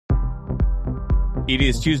It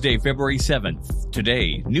is Tuesday, February 7th.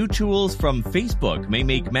 Today, new tools from Facebook may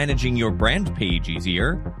make managing your brand page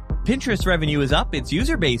easier. Pinterest revenue is up, its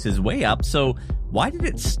user base is way up, so why did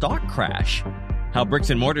its stock crash? How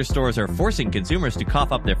bricks and mortar stores are forcing consumers to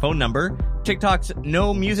cough up their phone number. TikTok's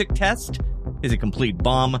no music test is a complete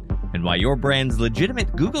bomb, and why your brand's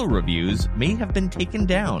legitimate Google reviews may have been taken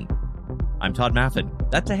down. I'm Todd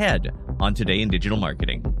Maffin. That's ahead on Today in Digital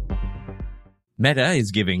Marketing. Meta is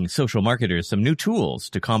giving social marketers some new tools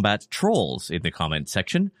to combat trolls in the comments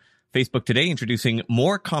section. Facebook today introducing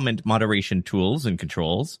more comment moderation tools and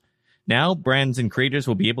controls. Now, brands and creators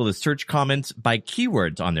will be able to search comments by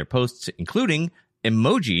keywords on their posts, including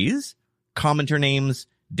emojis, commenter names,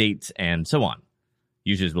 dates, and so on.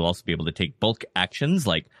 Users will also be able to take bulk actions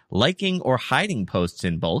like liking or hiding posts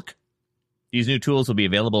in bulk. These new tools will be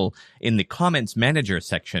available in the Comments Manager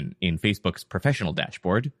section in Facebook's professional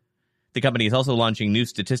dashboard. The company is also launching new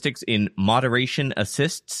statistics in Moderation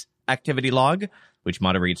Assist's activity log, which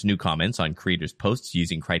moderates new comments on creators' posts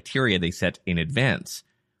using criteria they set in advance.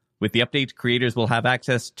 With the update, creators will have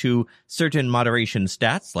access to certain moderation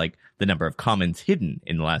stats, like the number of comments hidden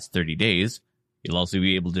in the last 30 days. You'll also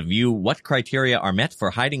be able to view what criteria are met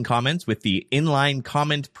for hiding comments with the inline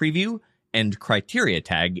comment preview and criteria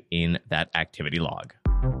tag in that activity log.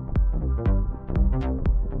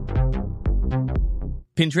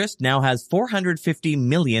 Pinterest now has 450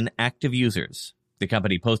 million active users. The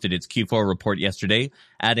company posted its Q4 report yesterday,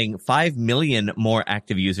 adding 5 million more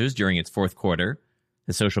active users during its fourth quarter.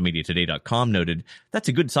 The socialmediatoday.com noted that's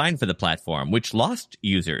a good sign for the platform, which lost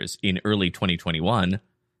users in early 2021.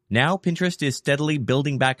 Now Pinterest is steadily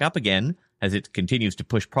building back up again as it continues to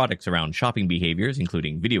push products around shopping behaviors,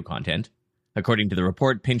 including video content. According to the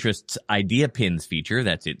report, Pinterest's Idea Pins feature,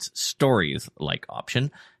 that's its stories-like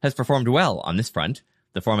option, has performed well on this front.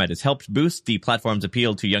 The format has helped boost the platform's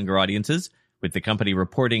appeal to younger audiences, with the company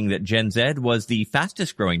reporting that Gen Z was the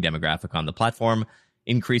fastest-growing demographic on the platform,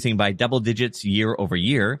 increasing by double digits year over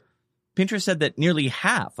year. Pinterest said that nearly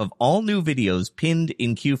half of all new videos pinned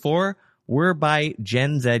in Q4 were by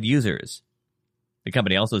Gen Z users. The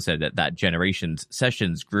company also said that that generation's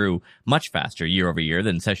sessions grew much faster year over year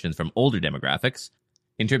than sessions from older demographics.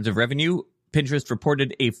 In terms of revenue, Pinterest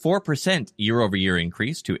reported a 4% year-over-year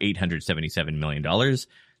increase to $877 million.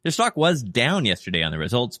 Their stock was down yesterday on the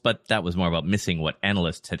results, but that was more about missing what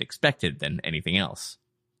analysts had expected than anything else.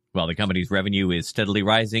 While the company's revenue is steadily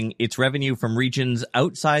rising, its revenue from regions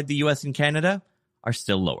outside the US and Canada are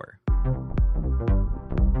still lower.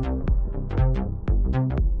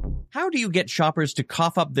 How do you get shoppers to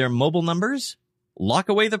cough up their mobile numbers? Lock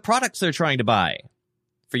away the products they're trying to buy.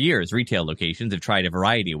 For years, retail locations have tried a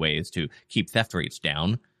variety of ways to keep theft rates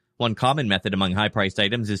down. One common method among high-priced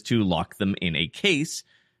items is to lock them in a case,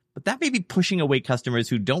 but that may be pushing away customers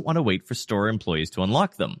who don't want to wait for store employees to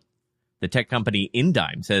unlock them. The tech company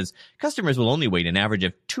Indime says customers will only wait an average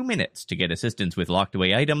of 2 minutes to get assistance with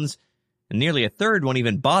locked-away items, and nearly a third won't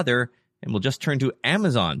even bother and will just turn to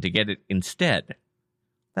Amazon to get it instead.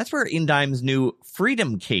 That's where Indime's new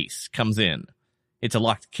Freedom Case comes in. It's a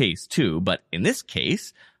locked case too, but in this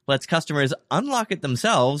case, lets customers unlock it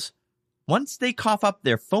themselves once they cough up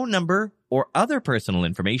their phone number or other personal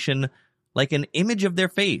information, like an image of their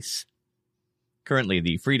face. Currently,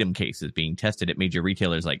 the Freedom Case is being tested at major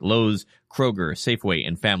retailers like Lowe's, Kroger, Safeway,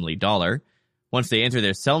 and Family Dollar. Once they enter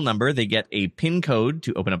their cell number, they get a PIN code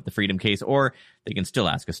to open up the Freedom Case, or they can still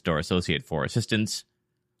ask a store associate for assistance.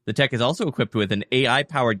 The tech is also equipped with an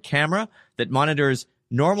AI-powered camera that monitors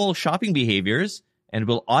normal shopping behaviors and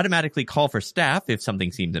will automatically call for staff if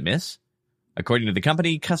something seems amiss. According to the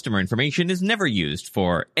company, customer information is never used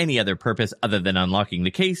for any other purpose other than unlocking the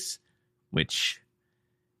case, which,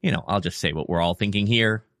 I'll just say what we're all thinking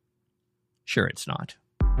here. Sure, it's not.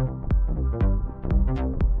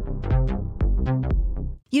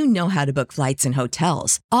 You know how to book flights and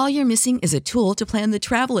hotels. All you're missing is a tool to plan the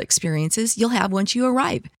travel experiences you'll have once you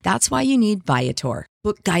arrive. That's why you need Viator.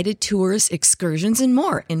 Book guided tours, excursions, and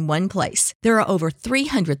more in one place. There are over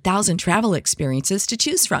 300,000 travel experiences to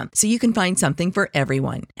choose from, so you can find something for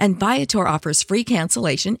everyone. And Viator offers free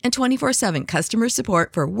cancellation and 24/7 customer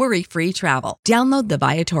support for worry-free travel. Download the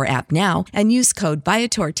Viator app now and use code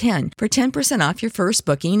Viator10 for 10% off your first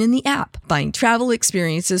booking in the app. Find travel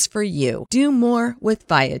experiences for you. Do more with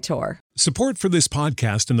Viator. Support for this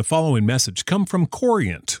podcast and the following message come from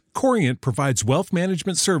Corient. Corient provides wealth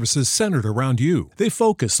management services centered around you. They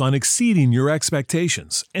focus on exceeding your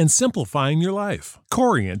expectations and simplifying your life.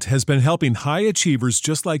 Corient has been helping high achievers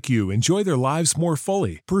just like you enjoy their lives more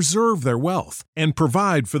fully, preserve their wealth, and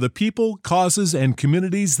provide for the people, causes, and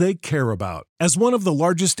communities they care about. As one of the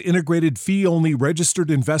largest integrated fee-only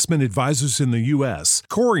registered investment advisors in the U.S.,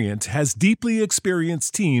 Corient has deeply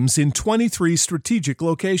experienced teams in 23 strategic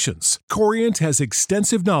locations. Corient has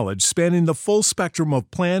extensive knowledge spanning the full spectrum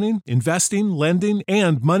of planning, investing, lending,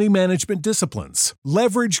 and money management disciplines.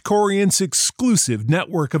 Leverage Corient's exclusive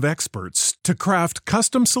network of experts to craft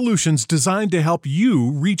custom solutions designed to help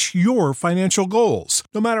you reach your financial goals,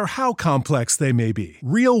 no matter how complex they may be.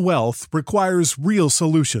 Real wealth requires real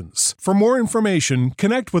solutions. For more information,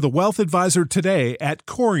 connect with a wealth advisor today at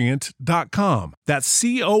Corient.com. That's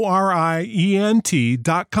Corient.com.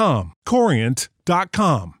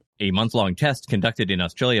 Corient.com. A month-long test conducted in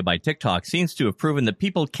Australia by TikTok seems to have proven that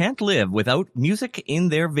people can't live without music in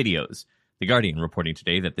their videos. The Guardian reporting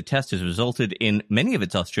today that the test has resulted in many of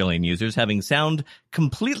its Australian users having sound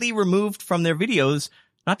completely removed from their videos,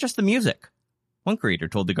 not just the music. One creator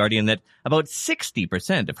told The Guardian that about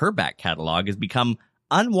 60% of her back catalog has become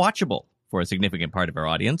unwatchable for a significant part of her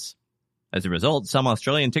audience. As a result, some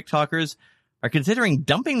Australian TikTokers are considering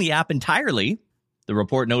dumping the app entirely. The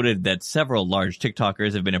report noted that several large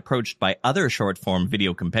TikTokers have been approached by other short-form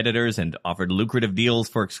video competitors and offered lucrative deals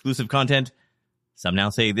for exclusive content. Some now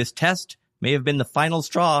say this test may have been the final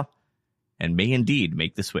straw and may indeed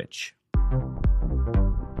make the switch.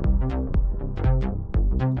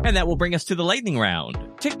 And that will bring us to the lightning round.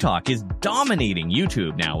 TikTok is dominating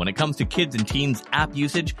YouTube now when it comes to kids and teens app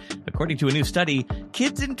usage. According to a new study,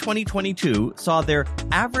 kids in 2022 saw their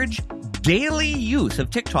average daily use of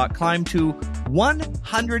TikTok climb to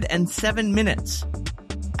 107 minutes.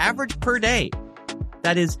 Average per day.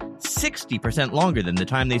 That is 60% longer than the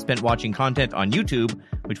time they spent watching content on YouTube,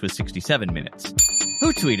 which was 67 minutes.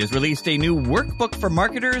 Hootsuite has released a new workbook for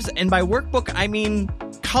marketers, and by workbook, I mean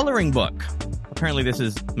coloring book. Apparently this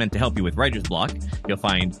is meant to help you with writer's block. You'll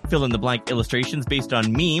find fill-in-the-blank illustrations based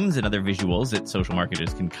on memes and other visuals that social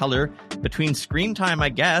marketers can color between screen time, I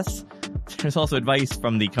guess. There's also advice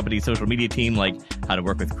from the company's social media team, like how to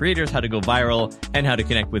work with creators, how to go viral, and how to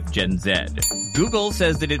connect with Gen Z. Google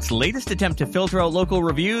says that its latest attempt to filter out local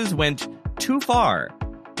reviews went too far.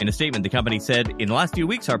 In a statement, the company said, in the last few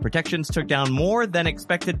weeks, our protections took down more than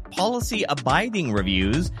expected policy-abiding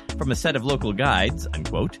reviews from a set of local guides,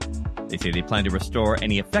 unquote. They say they plan to restore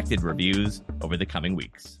any affected reviews over the coming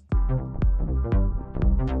weeks.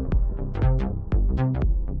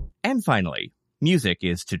 And finally, music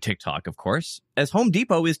is to TikTok, of course, as Home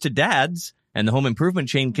Depot is to dads, and the home improvement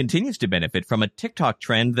chain continues to benefit from a TikTok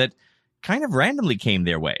trend that kind of randomly came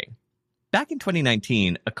their way. Back in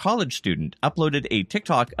 2019, a college student uploaded a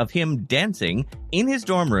TikTok of him dancing in his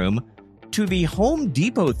dorm room to the Home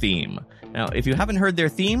Depot theme. Now, if you haven't heard their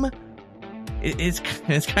theme, it's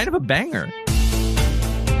kind of a banger.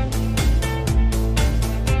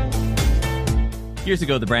 Years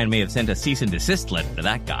ago, the brand may have sent a cease and desist letter to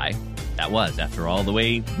that guy. That was, after all, the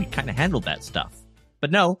way we kind of handled that stuff.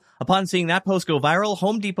 But no, upon seeing that post go viral,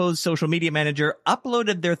 Home Depot's social media manager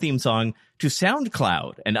uploaded their theme song to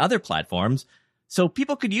SoundCloud and other platforms so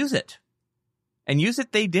people could use it. And use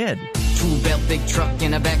it they did. Two-belt, big truck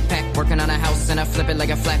in a backpack, working on a house and I flip it like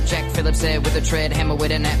a flapjack. Phillips head with a tread, hammer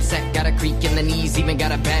with a knapsack. Got a creak in the knees, even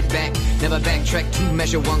got a bad back. Never backtrack, 2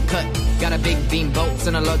 measure, 1 cut. Got a big beam, bolts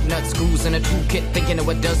and a lug nut, screws and a toolkit. Thinking of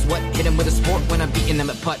what does what, hit him with a sport when I'm beating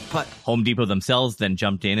them at putt-putt. Home Depot themselves then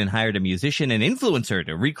jumped in and hired a musician and influencer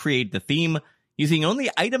to recreate the theme using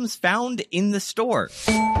only items found in the store.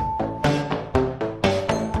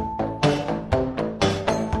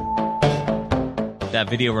 That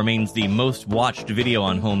video remains the most watched video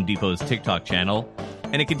on Home Depot's TikTok channel,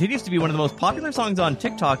 and it continues to be one of the most popular songs on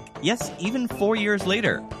TikTok, yes, even 4 years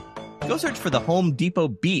later. Go search for the Home Depot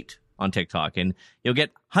beat on TikTok, and you'll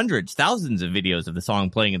get hundreds, thousands of videos of the song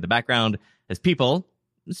playing in the background as people,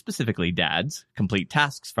 specifically dads, complete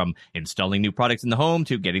tasks from installing new products in the home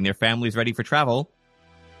to getting their families ready for travel.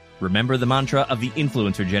 Remember the mantra of the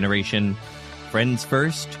influencer generation: friends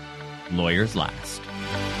first, lawyers last.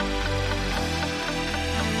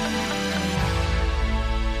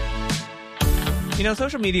 You know,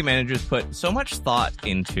 social media managers put so much thought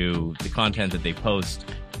into the content that they post,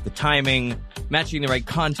 the timing, matching the right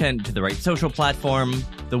content to the right social platform,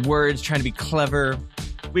 the words, trying to be clever.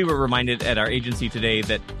 We were reminded at our agency today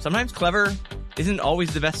that sometimes clever isn't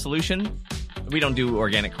always the best solution. we don't do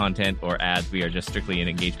organic content or ads. We are just strictly an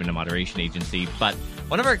engagement and moderation agency. But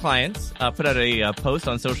one of our clients put out a post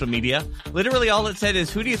on social media. Literally all it said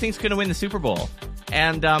is, who do you think's going to win the Super Bowl?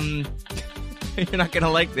 And you're not going to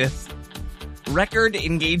like this. Record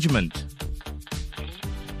engagement.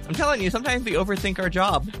 I'm telling you, sometimes we overthink our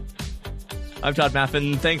job. I'm Todd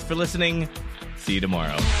Maffin. Thanks for listening. See you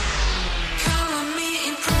tomorrow.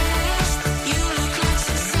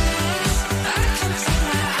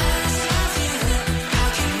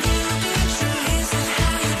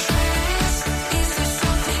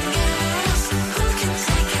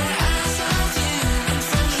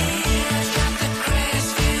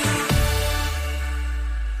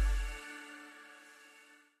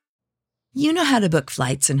 You know how to book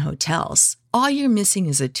flights and hotels. All you're missing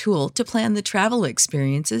is a tool to plan the travel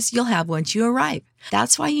experiences you'll have once you arrive.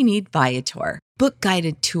 That's why you need Viator. Book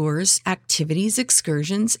guided tours, activities,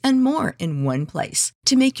 excursions, and more in one place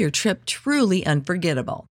to make your trip truly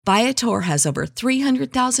unforgettable. Viator has over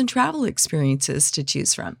 300,000 travel experiences to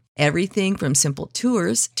choose from. Everything from simple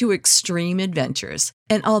tours to extreme adventures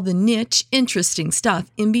and all the niche, interesting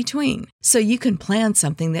stuff in between. So you can plan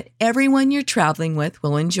something that everyone you're traveling with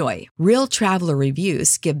will enjoy. Real traveler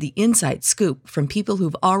reviews give the inside scoop from people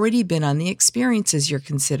who've already been on the experiences you're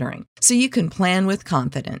considering. So you can plan with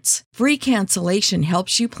confidence. Free cancellation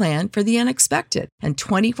helps you plan for the unexpected. And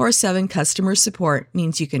 24/7 customer support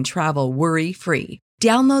means you can travel worry-free.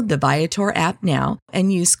 Download the Viator app now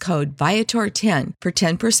and use code Viator10 for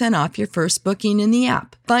 10% off your first booking in the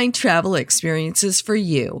app. Find travel experiences for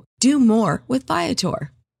you. Do more with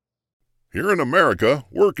Viator. Here in America,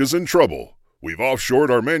 work is in trouble. We've offshored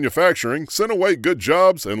our manufacturing, sent away good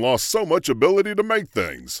jobs, and lost so much ability to make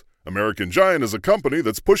things. American Giant is a company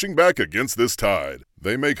that's pushing back against this tide.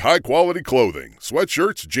 They make high-quality clothing,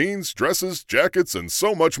 sweatshirts, jeans, dresses, jackets, and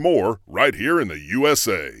so much more right here in the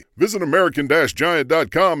USA. Visit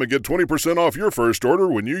American-Giant.com and get 20% off your first order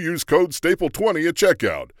when you use code STAPLE20 at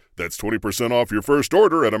checkout. That's 20% off your first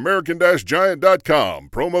order at American-Giant.com,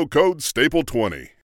 promo code STAPLE20.